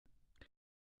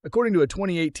According to a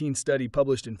 2018 study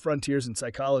published in Frontiers in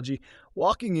Psychology,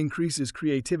 walking increases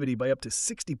creativity by up to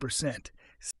 60%.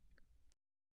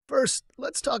 First,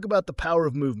 let's talk about the power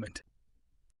of movement.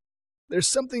 There's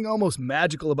something almost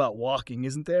magical about walking,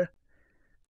 isn't there?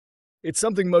 It's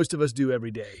something most of us do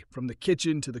every day, from the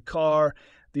kitchen to the car,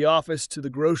 the office to the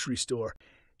grocery store.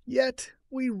 Yet,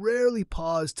 we rarely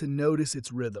pause to notice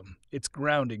its rhythm, its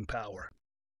grounding power.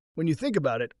 When you think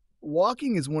about it,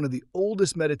 walking is one of the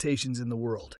oldest meditations in the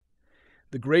world.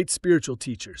 The great spiritual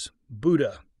teachers,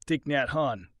 Buddha, Thich Nhat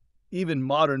Hanh, even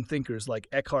modern thinkers like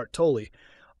Eckhart Tolle,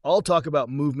 all talk about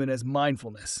movement as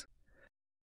mindfulness.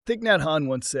 Thich Nhat Hanh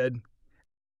once said,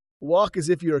 "Walk as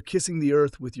if you are kissing the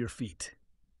earth with your feet."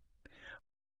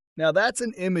 Now that's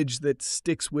an image that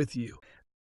sticks with you.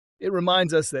 It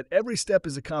reminds us that every step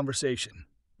is a conversation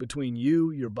between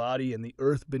you, your body, and the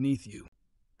earth beneath you.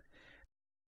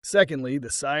 Secondly,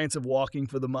 the science of walking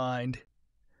for the mind.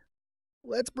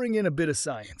 Let's bring in a bit of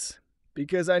science,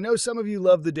 because I know some of you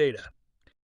love the data.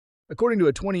 According to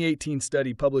a 2018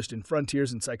 study published in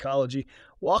Frontiers in Psychology,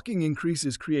 walking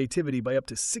increases creativity by up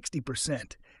to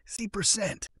 60%.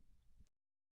 60%!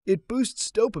 It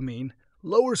boosts dopamine,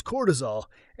 lowers cortisol,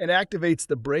 and activates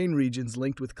the brain regions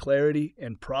linked with clarity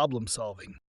and problem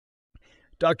solving.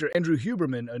 Dr. Andrew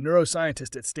Huberman, a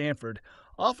neuroscientist at Stanford,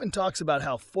 often talks about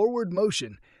how forward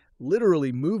motion,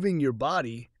 literally moving your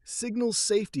body, signals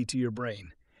safety to your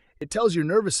brain. It tells your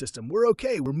nervous system, we're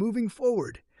okay, we're moving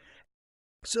forward.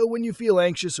 So when you feel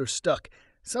anxious or stuck,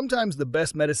 sometimes the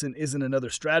best medicine isn't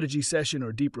another strategy session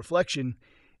or deep reflection,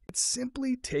 it's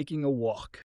simply taking a walk.